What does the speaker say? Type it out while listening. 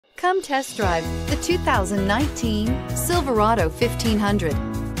Come test drive the 2019 Silverado 1500.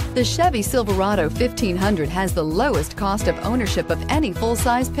 The Chevy Silverado 1500 has the lowest cost of ownership of any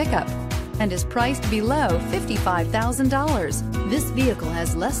full-size pickup and is priced below $55,000. This vehicle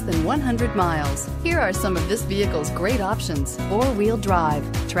has less than 100 miles. Here are some of this vehicle's great options: four-wheel drive,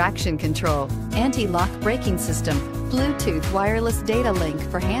 traction control, anti-lock braking system, Bluetooth wireless data link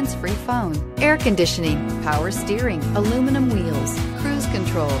for hands-free phone, air conditioning, power steering, aluminum wheels, cruise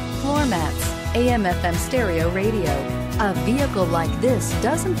control, floor mats, AM/FM stereo radio. A vehicle like this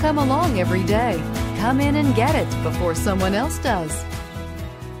doesn't come along every day. Come in and get it before someone else does.